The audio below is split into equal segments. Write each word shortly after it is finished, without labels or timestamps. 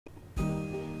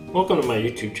Welcome to my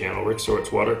YouTube channel,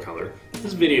 Surowicz Watercolor.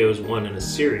 This video is one in a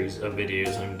series of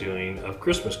videos I'm doing of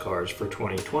Christmas cards for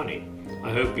 2020.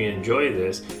 I hope you enjoy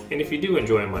this, and if you do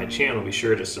enjoy my channel, be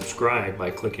sure to subscribe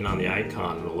by clicking on the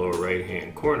icon in the lower right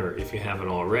hand corner if you haven't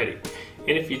already.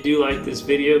 And if you do like this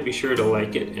video, be sure to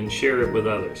like it and share it with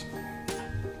others.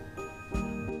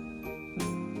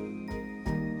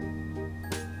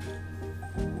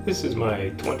 This is my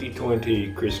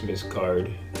 2020 Christmas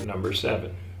card number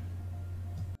 7.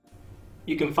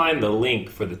 You can find the link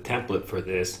for the template for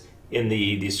this in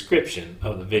the description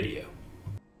of the video.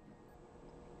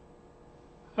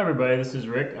 Hi everybody, this is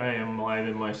Rick. I am live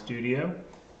in my studio,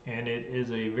 and it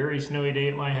is a very snowy day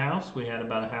at my house. We had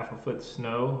about a half a foot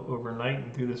snow overnight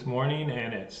and through this morning,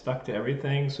 and it stuck to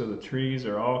everything, so the trees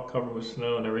are all covered with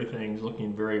snow and everything's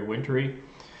looking very wintry.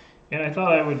 And I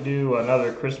thought I would do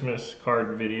another Christmas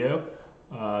card video.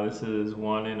 This is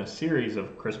one in a series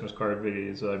of Christmas card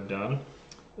videos I've done.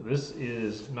 This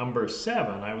is number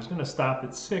 7. I was going to stop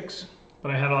at 6,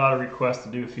 but I had a lot of requests to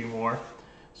do a few more.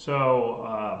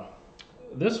 So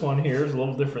this one here is a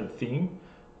little different theme.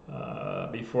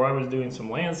 Before I was doing some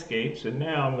landscapes, and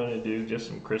now I'm going to do just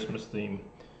some Christmas theme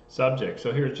subjects.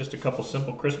 So here's just a couple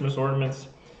simple Christmas ornaments.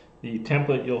 The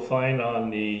template you'll find on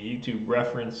the YouTube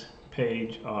reference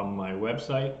page on my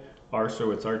website,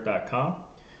 surowicz.com,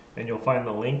 and you'll find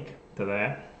the link to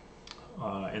that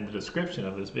in the description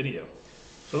of this video.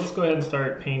 So let's go ahead and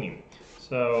start painting.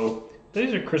 So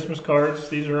these are Christmas cards.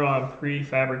 These are on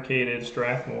prefabricated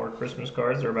Strathmore Christmas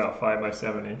cards. They're about 5 by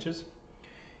 7 inches.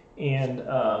 And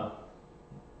I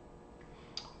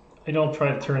don't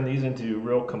try to turn these into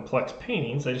real complex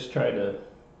paintings. I just try to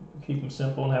keep them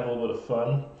simple and have a little bit of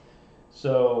fun.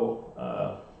 So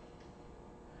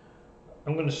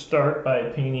I'm going to start by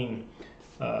painting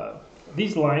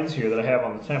these lines here that I have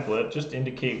on the template. Just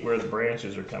indicate where the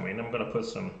branches are coming. I'm going to put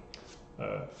some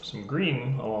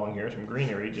green along here, some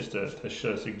greenery, just to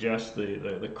suggest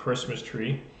the Christmas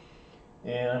tree.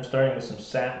 And I'm starting with some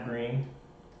sap green.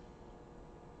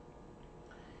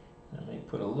 I may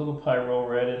put a little pyro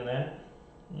red in that,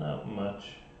 not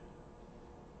much.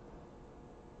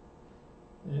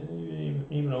 And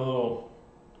even a little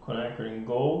quinacridone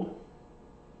gold.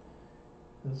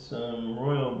 And some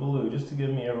royal blue, just to give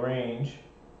me a range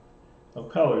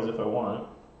of colors if I want.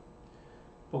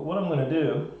 But what I'm going to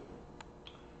do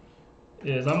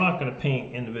is I'm not going to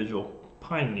paint individual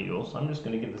pine needles. I'm just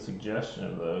going to give the suggestion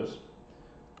of those.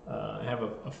 I have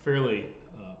a fairly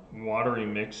watery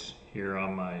mix here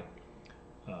on my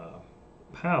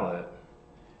palette.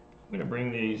 I'm going to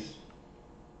bring these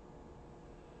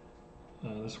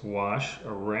this wash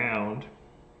around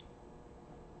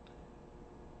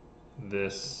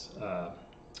this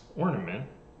ornament.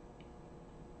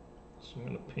 So I'm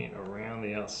going to paint around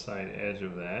the outside edge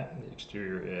of that, the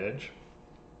exterior edge.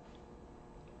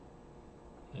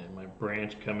 And my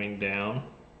branch coming down.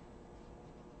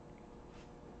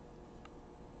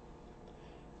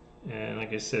 And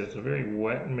like I said, it's a very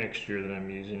wet mixture that I'm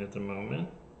using at the moment.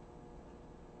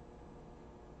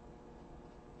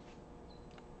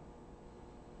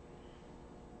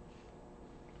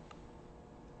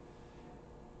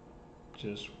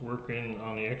 Just working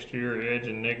on the exterior edge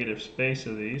and negative space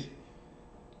of these.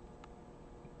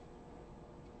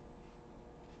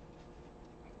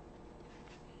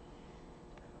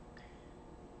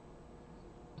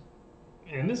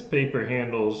 And this paper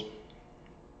handles a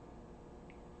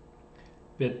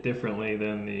bit differently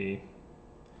than the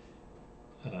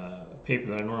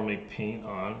paper that I normally paint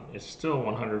on. It's still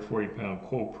 140-pound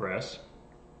cold press,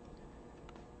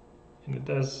 and it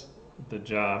does the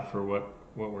job for what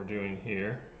we're doing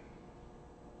here.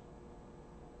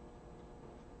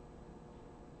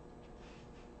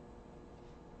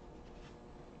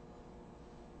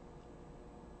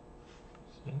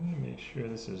 So I'm going to make sure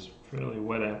this is fairly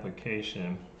wet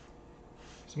application.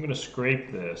 So I'm going to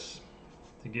scrape this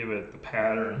to give it the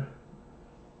pattern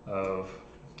of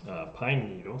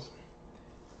pine needles.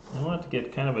 I want it to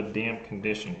get kind of a damp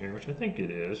condition here, which I think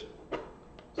it is.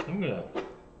 So I'm going to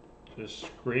just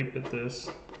scrape at this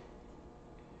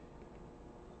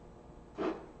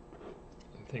and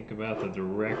think about the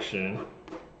direction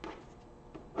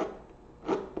that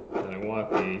I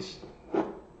want these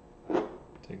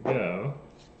to go.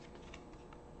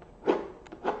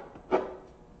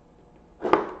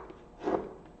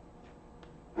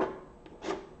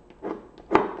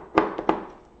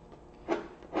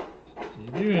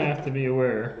 You do have to be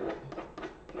aware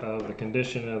of the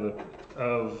condition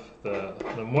of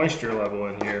the moisture level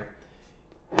in here,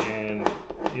 and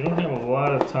you don't have a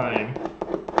lot of time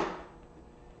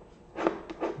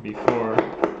before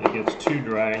it gets too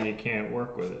dry and you can't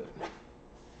work with it.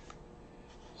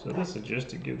 So this is just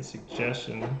to give the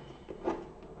suggestion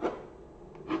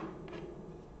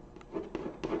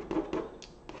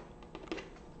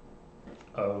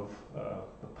of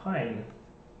the pine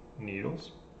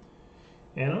needles.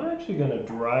 And I'm actually going to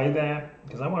dry that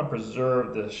because I want to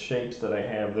preserve the shapes that I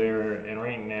have there. And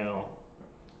right now,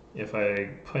 if I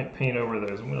paint over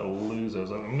those, I'm going to lose those.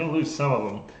 I'm going to lose some of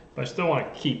them, but I still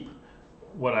want to keep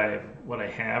what I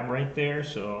have right there.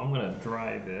 So I'm going to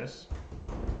dry this.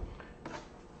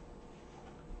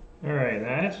 All right,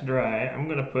 that's dry. I'm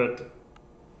going to put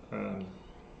a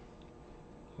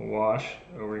wash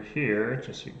over here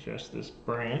to suggest this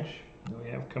branch that we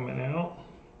have coming out.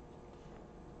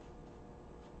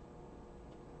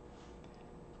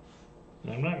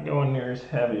 And I'm not going near as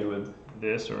heavy with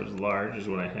this or as large as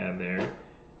what I had there.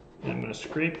 And I'm going to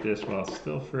scrape this while it's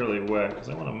still fairly wet because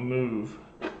I want to move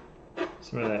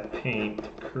some of that paint to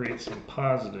create some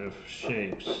positive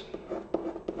shapes.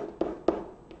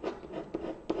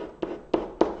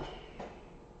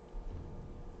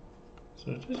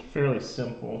 So it's just fairly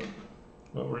simple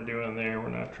what we're doing there. We're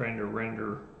not trying to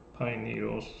render pine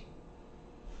needles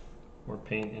or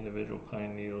paint individual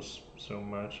pine needles so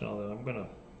much, although I'm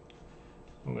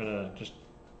gonna just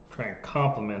try and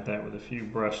complement that with a few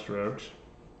brush strokes.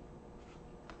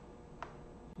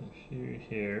 A few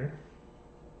here.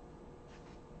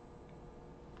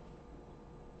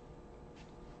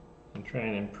 And try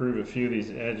and improve a few of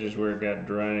these edges where it got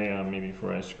dry on me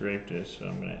before I scraped it. So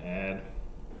I'm gonna add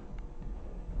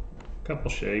a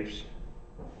couple shapes.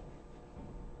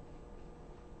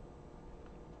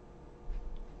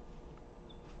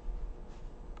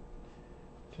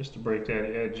 Just to break that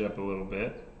edge up a little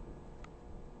bit.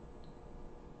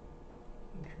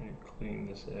 I'm trying to clean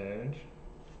this edge.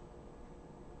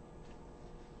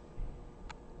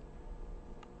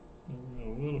 And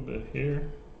a little bit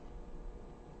here.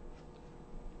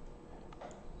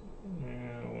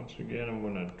 And once again, I'm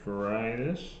going to dry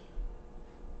this.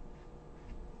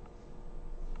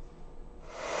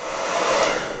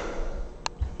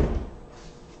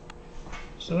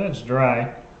 So that's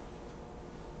dry.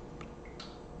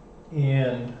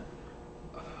 And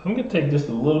I'm going to take just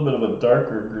a little bit of a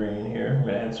darker green here. I'm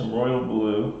going to add some royal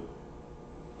blue.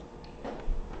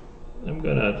 I'm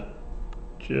going to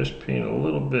just paint a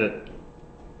little bit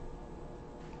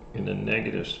in the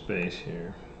negative space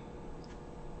here.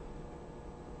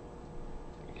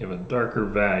 Give a darker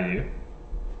value.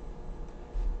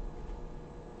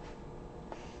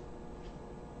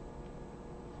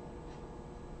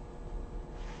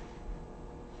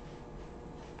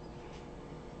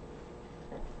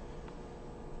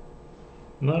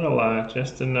 Not a lot,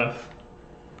 just enough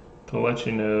to let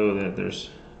you know that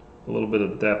there's a little bit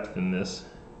of depth in this.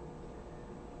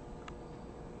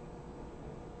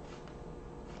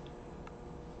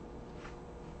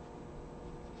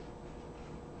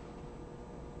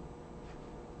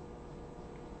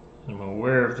 I'm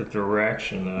aware of the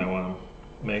direction that I want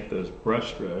to make those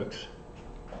brush strokes.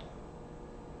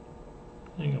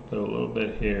 I'm going to put a little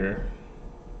bit here.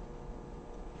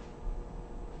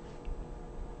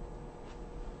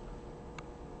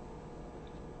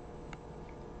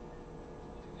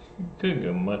 Could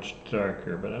go much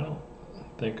darker, but I don't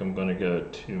think I'm going to go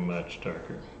too much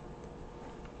darker.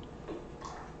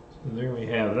 So there we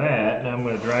have that. Now I'm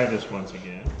going to dry this once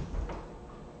again.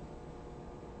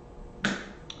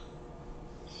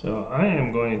 So I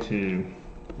am going to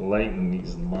lighten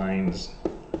these lines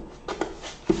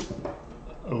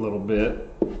a little bit.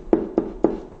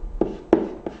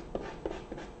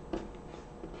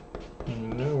 You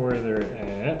know where they're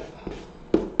at.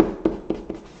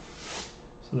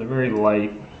 So they're very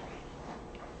light.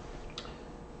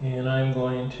 And I'm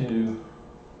going to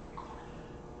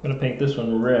paint this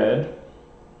one red.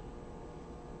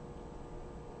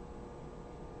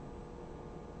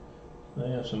 I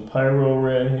have some pyro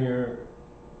red here.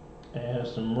 I have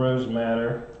some rose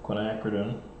madder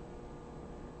quinacridone.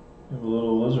 I have a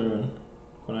little alizarin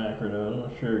quinacridone. I'm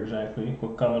not sure exactly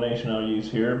what combination I'll use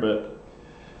here, but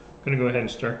I'm going to go ahead and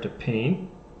start to paint.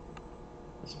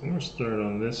 So I'm going to start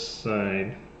on this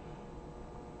side.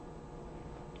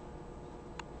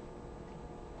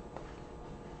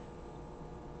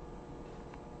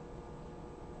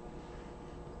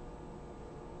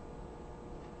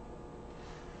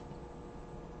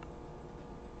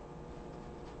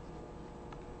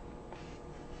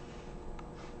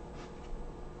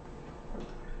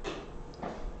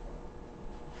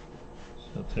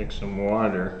 So I'll take some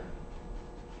water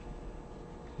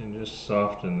and just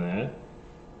soften that.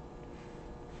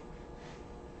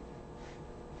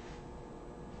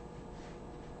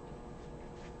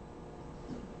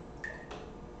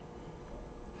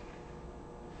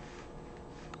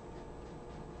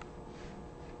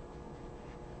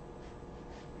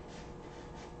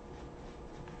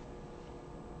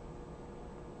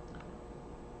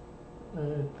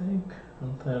 I think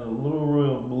I'll add a little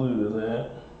royal blue to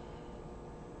that.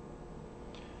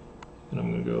 And I'm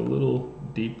going to go a little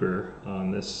deeper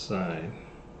on this side.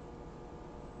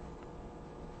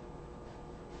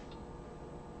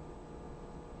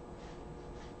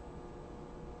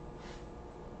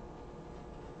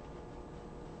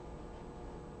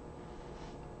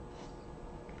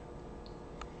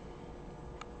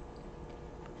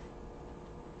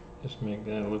 Just make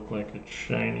that look like it's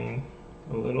shining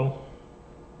a little.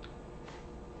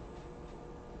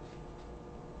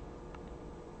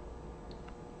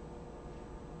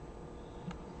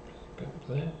 Got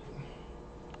that.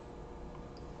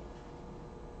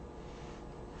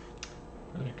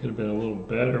 Probably could have been a little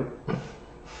better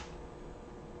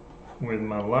with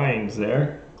my lines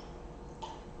there.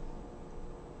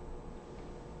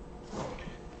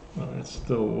 Well, it's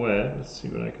still wet. Let's see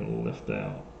what I can lift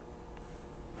out.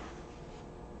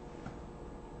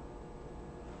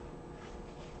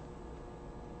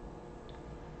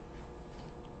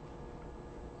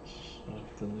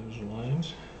 Soften those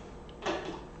lines.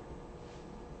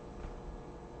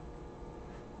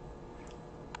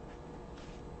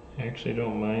 I actually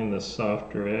don't mind the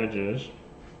softer edges.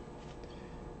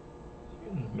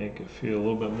 Make it feel a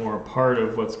little bit more a part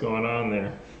of what's going on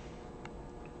there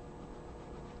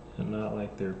and not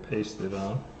like they're pasted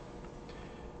on.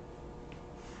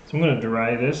 So I'm going to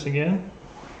dry this again.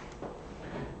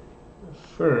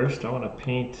 First I want to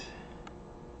paint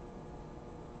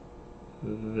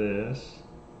this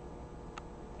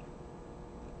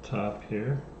top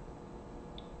here.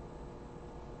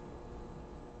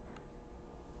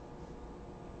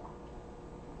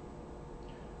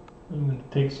 I'm going to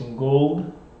take some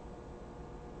gold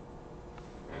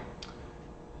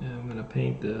and I'm going to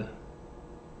paint the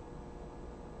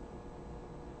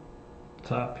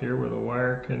top here where the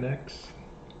wire connects.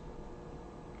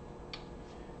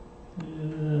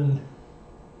 And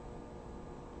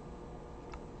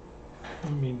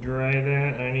let me dry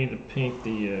that. I need to paint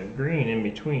the green in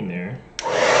between there.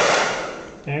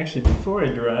 Actually, before I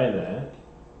dry that,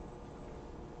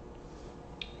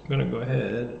 I'm going to go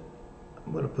ahead.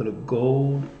 I'm going to put a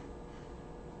gold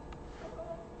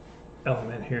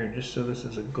element here just so this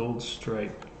is a gold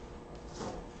stripe.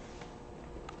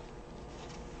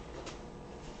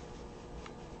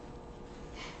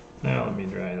 Now let me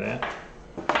dry that.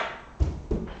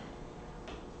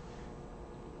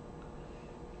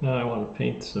 Now I want to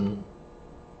paint some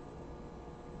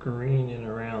green in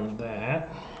around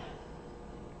that.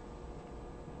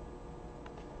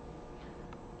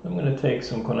 I'm going to take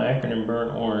some quinacridone and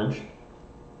burnt orange.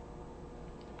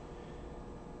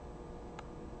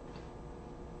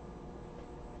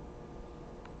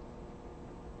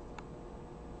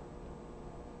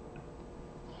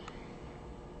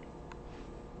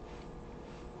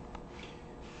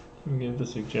 Give the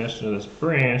suggestion of this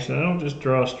branch that I don't just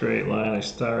draw a straight line, I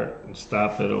start and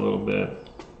stop it a little bit.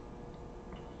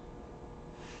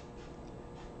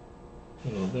 A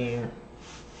little there.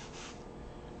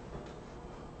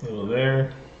 A little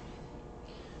there.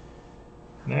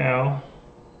 Now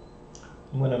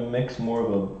I'm going to mix more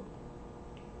of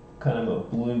a kind of a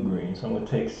blue green. So I'm going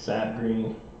to take sap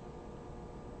green.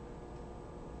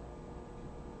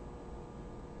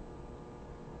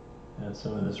 Add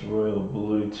some of this royal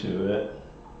blue to it.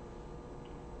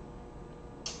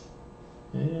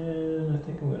 And I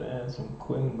think I'm going to add some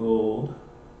Quin gold.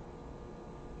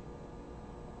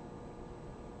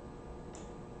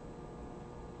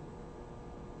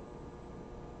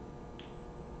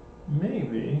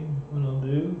 Maybe what I'll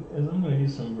do is I'm going to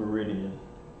use some Viridian.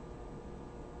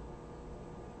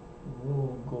 A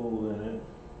little gold in it.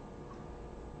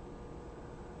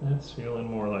 That's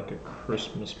feeling more like a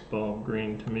Christmas bulb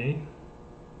green to me.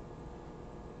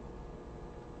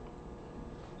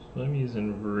 So I'm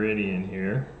using Viridian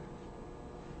here.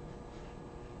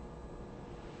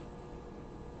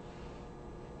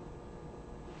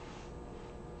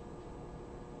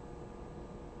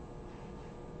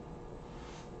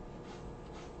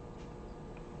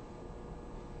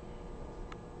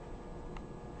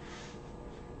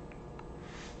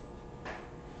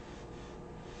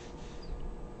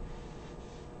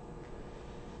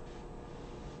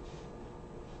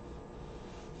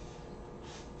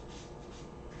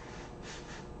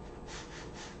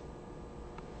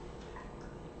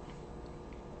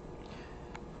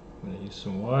 I'm going to use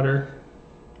some water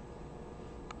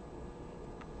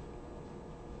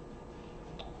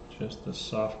just to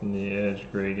soften the edge,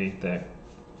 gradate that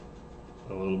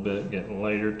a little bit, getting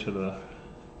lighter to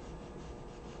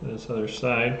this other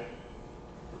side.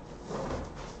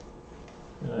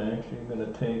 And I'm actually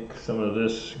going to take some of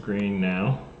this green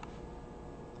now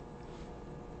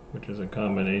which is a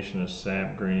combination of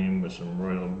sap green with some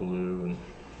royal blue and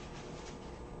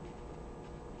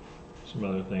some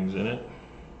other things in it.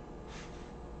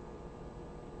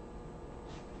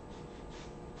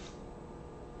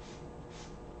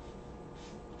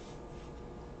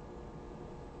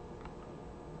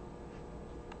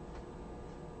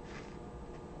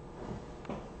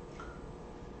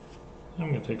 I'm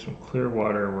going to take some clear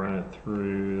water and run it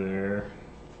through there,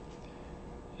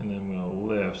 and then I'm going to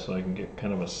lift so I can get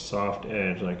kind of a soft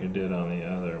edge like I did on the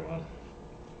other one.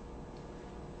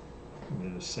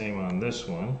 Do the same on this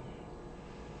one.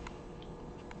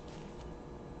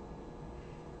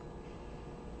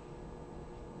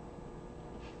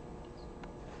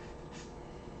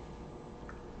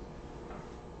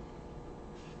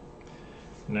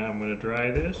 Now I'm going to dry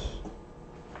this.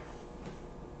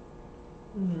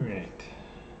 Alright.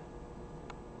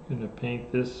 I'm going to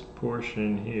paint this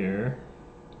portion here.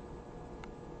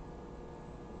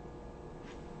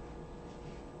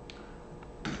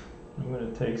 I'm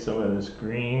going to take some of this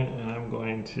green and I'm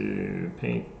going to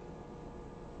paint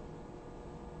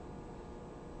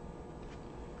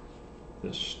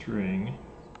this string.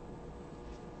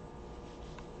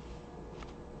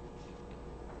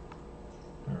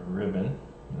 Or ribbon.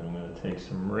 And I'm going to take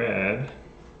some red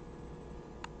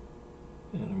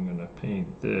and I'm going to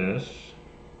paint this.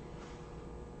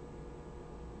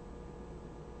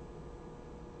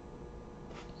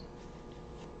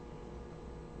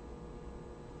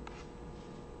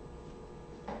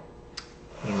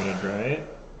 I'm going to dry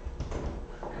it.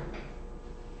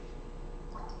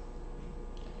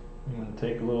 I'm going to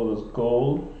take a little of this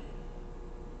gold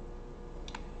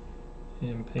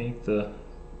and paint the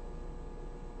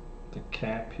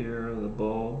cap here of the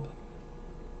bulb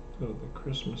of the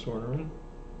Christmas ornament.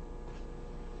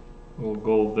 A little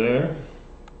gold there.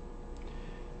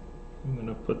 I'm going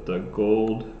to put the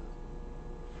gold,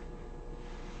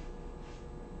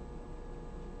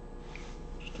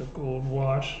 just a gold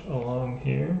wash along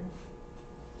here.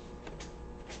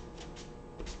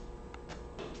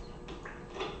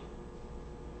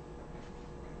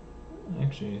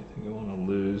 Actually, I think I want to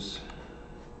lose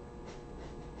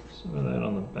some of that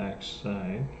on the back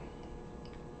side.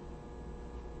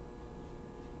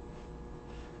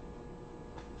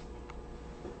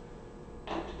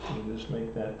 You just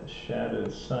make that the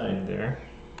shadowed side there.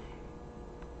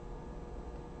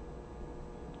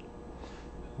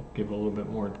 Help give a little bit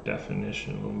more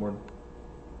definition, a little more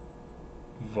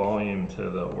volume to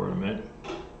the ornament.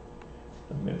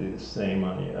 I'm going to do the same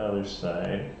on the other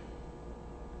side.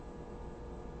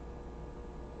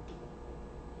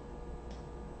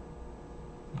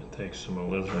 I'm going to take some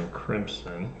alizarin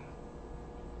crimson.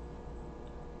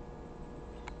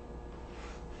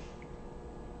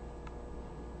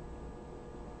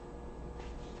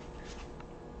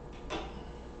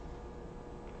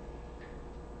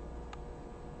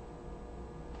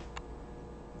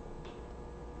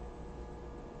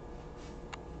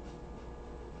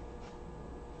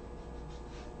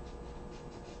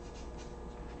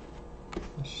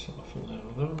 Soften that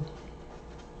a little.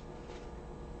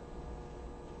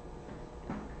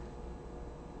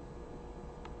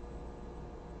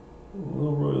 A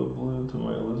little royal blue to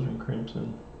my alizarin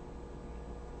crimson.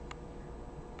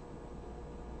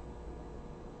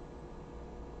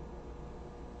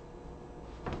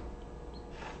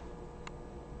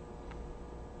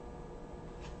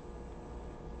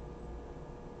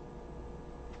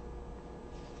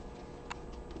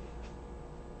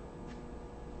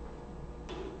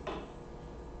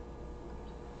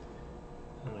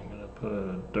 Put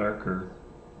a darker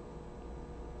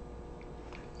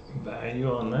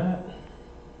value on that.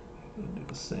 I'll do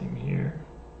the same here.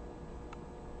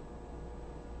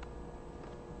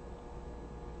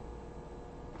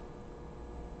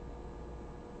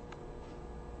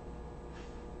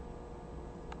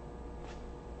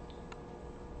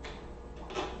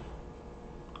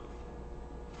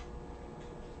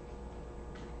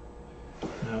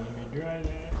 Now let me dry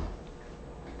that.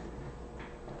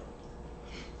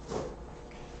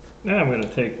 Now I'm going to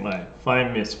take my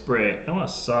fine mist spray. I want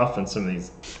to soften some of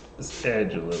this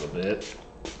edge a little bit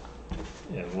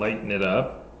and lighten it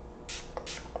up.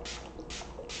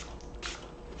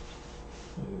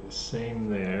 Do the same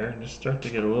there. Just start to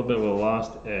get a little bit of a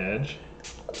lost edge.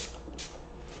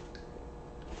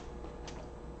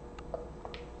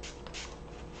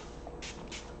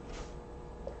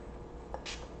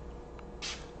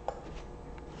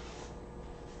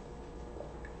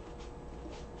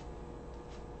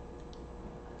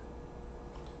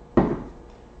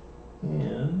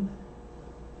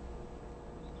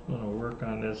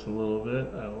 On this a little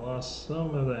bit. I lost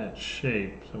some of that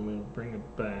shape, so I'm going to bring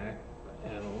it back.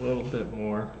 add a little bit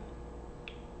more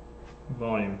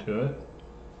volume to it.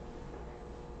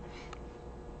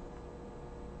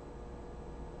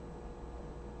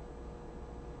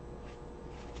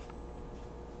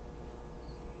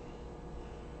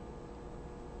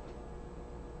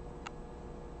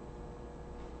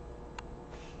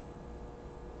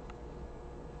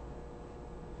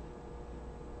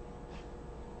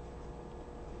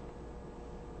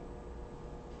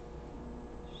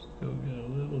 Still get a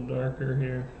little darker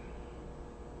here.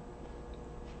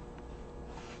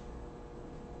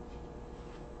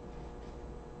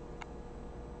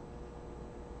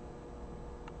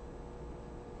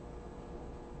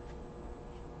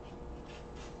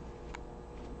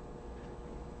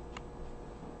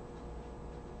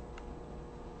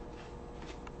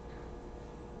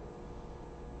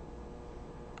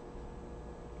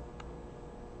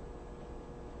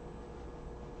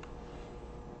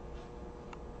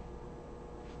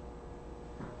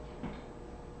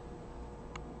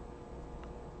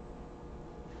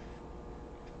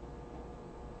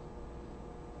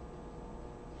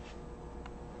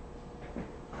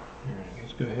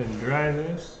 Let's go ahead and dry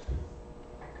this.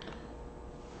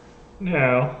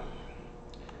 Now,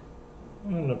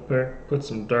 I'm going to put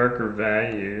some darker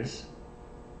values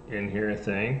in here, I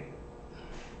think.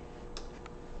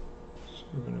 So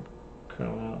we're going to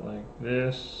come out like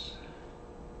this.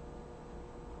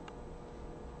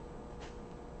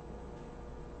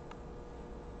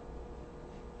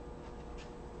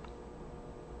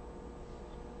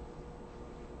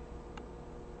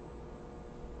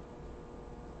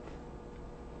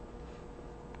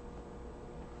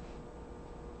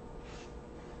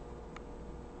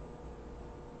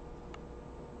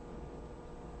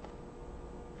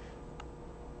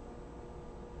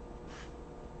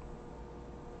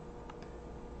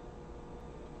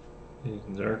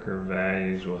 These darker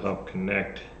values will help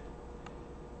connect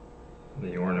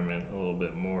the ornament a little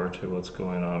bit more to what's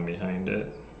going on behind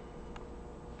it.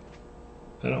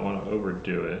 I don't want to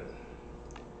overdo it,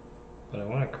 but I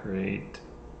want to create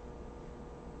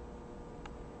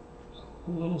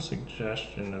a little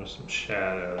suggestion of some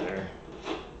shadow there.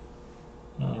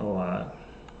 Not a lot.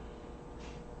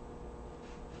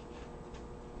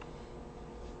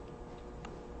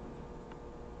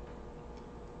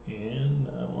 And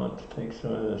I want to take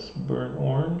some of this burnt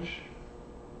orange,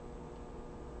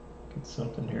 get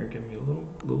something here, give me a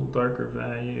little darker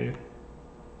value,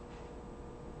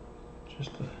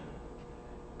 just to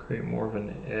create more of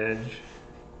an edge.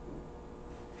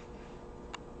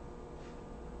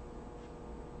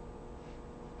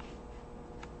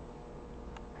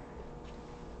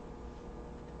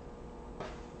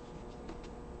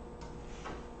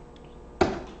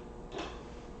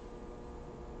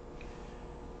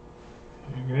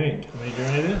 Alright, let me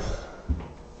dry this.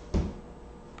 I'm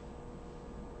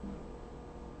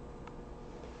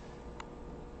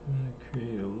going to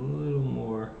create a little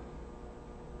more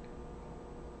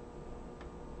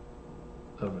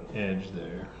of an edge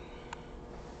there.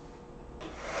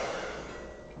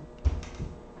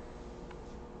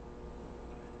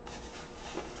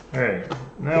 Alright,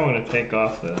 now I'm going to take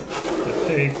off the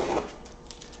tape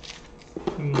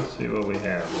and let's see what we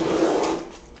have.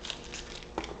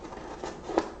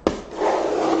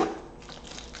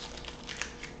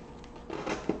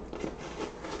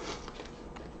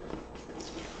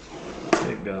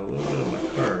 Got a little bit of my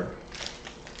card.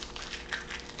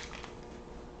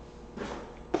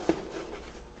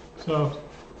 So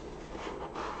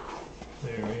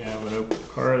there we have an open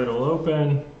card that'll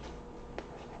open,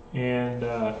 and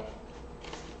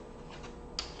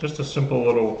just a simple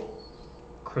little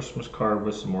Christmas card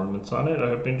with some ornaments on it. I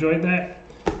hope you enjoyed that.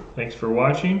 Thanks for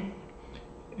watching,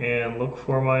 and look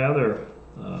for my other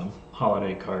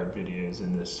holiday card videos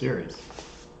in this series.